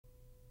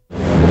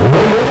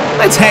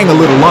Let's hang a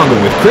little longer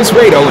with Chris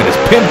Rado and his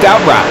pimped out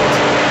rides.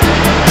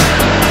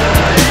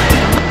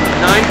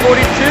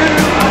 942,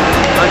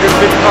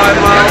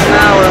 155 miles an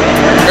hour.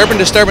 Urban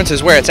Disturbance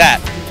is where it's at.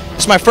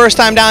 It's my first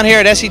time down here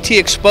at SET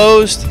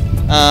Exposed.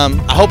 I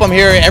hope I'm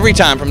here every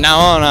time from now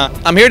on.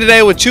 I'm here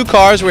today with two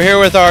cars. We're here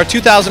with our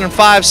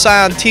 2005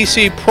 Scion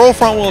TC Pro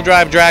front wheel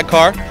drive drag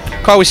car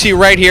we see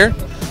right here.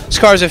 This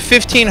car is a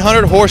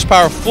 1500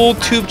 horsepower full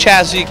tube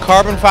chassis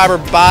carbon fiber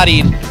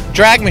bodied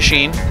drag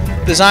machine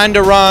designed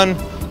to run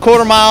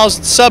quarter miles,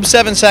 sub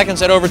 7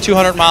 seconds at over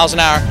 200 miles an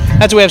hour.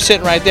 That's what we have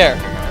sitting right there.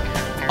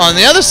 On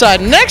the other side,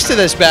 next to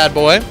this bad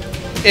boy,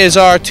 is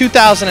our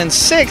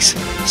 2006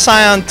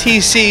 Scion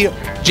TC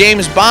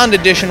James Bond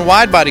Edition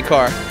wide body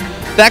car.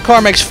 That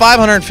car makes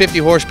 550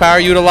 horsepower,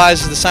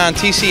 utilizes the Scion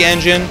TC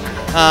engine,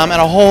 and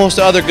a whole host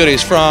of other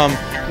goodies, from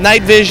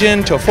night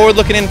vision to a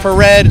forward-looking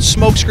infrared,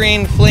 smoke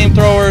screen,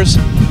 flamethrowers,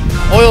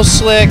 oil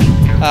slick,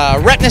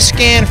 retina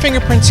scan,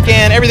 fingerprint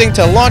scan, everything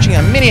to launching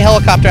a mini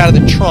helicopter out of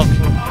the trunk.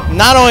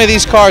 Not only are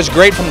these cars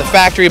great from the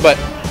factory, but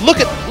look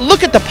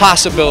at the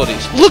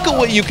possibilities. Look at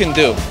what you can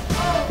do.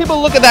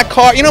 People look at that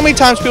car. You know how many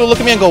times people look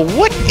at me and go,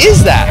 "What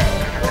is that?"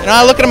 And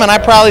I look at them and I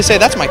proudly say,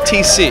 "That's my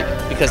TC,"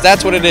 because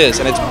that's what it is,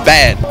 and it's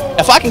bad.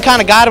 If I can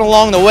kind of guide them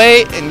along the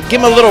way and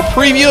give them a little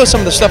preview of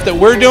some of the stuff that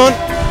we're doing,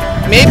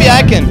 maybe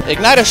I can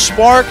ignite a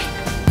spark.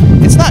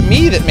 It's not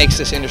me that makes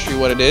this industry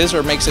what it is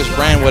or makes this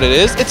brand what it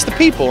is. It's the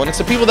people, and it's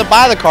the people that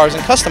buy the cars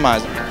and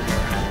customize them.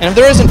 And if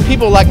there isn't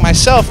people like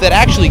myself that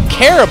actually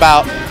care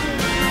about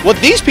what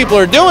these people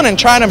are doing and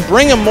trying to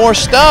bring them more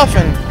stuff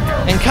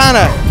and kind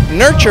of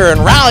nurture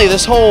and rally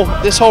this whole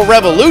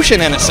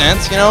revolution, in a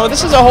sense, you know,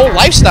 this is a whole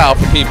lifestyle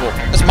for people.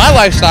 It's my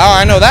lifestyle,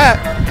 I know that.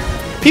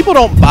 People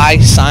don't buy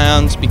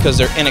Scions because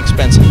they're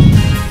inexpensive,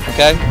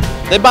 okay?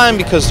 They buy them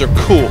because they're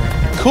cool.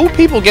 Cool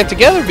people get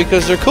together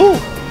because they're cool,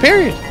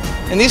 period.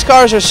 And these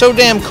cars are so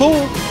damn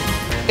cool,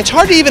 it's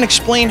hard to even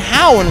explain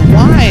how and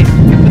why,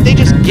 but they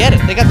just get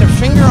it. They got their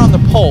finger on the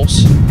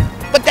pulse,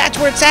 but that's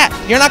where it's at.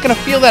 You're not gonna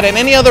feel that in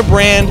any other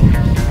brand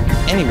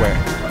anywhere.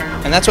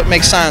 And that's what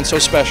makes Scion so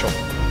special.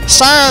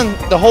 Scion,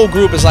 the whole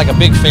group, is like a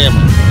big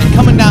family. And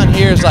coming down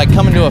here is like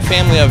coming to a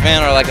family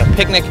event or like a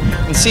picnic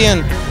and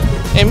seeing,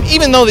 and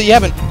even though that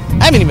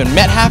I haven't even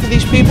met half of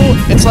these people,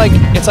 it's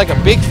like a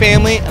big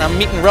family, and I'm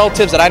meeting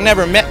relatives that I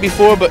never met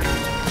before, but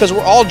because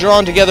we're all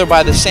drawn together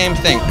by the same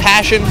thing,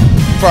 passion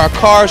for our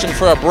cars and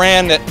for a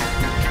brand that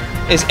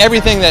is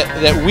everything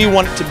that we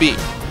want it to be.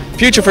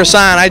 Future for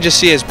Scion, I just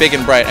see as big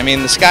and bright. I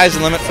mean, the sky's the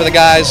limit for the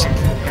guys.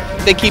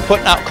 They keep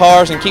putting out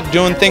cars and keep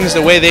doing things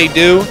the way they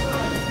do.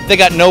 They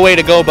got no way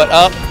to go but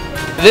up.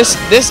 This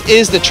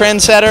is the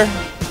trendsetter.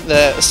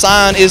 The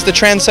Scion is the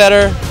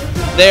trendsetter.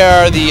 They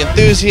are the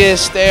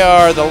enthusiasts. They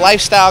are the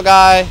lifestyle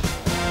guy.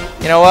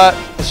 You know what?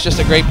 It's just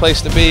a great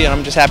place to be, and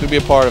I'm just happy to be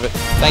a part of it.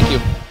 Thank you.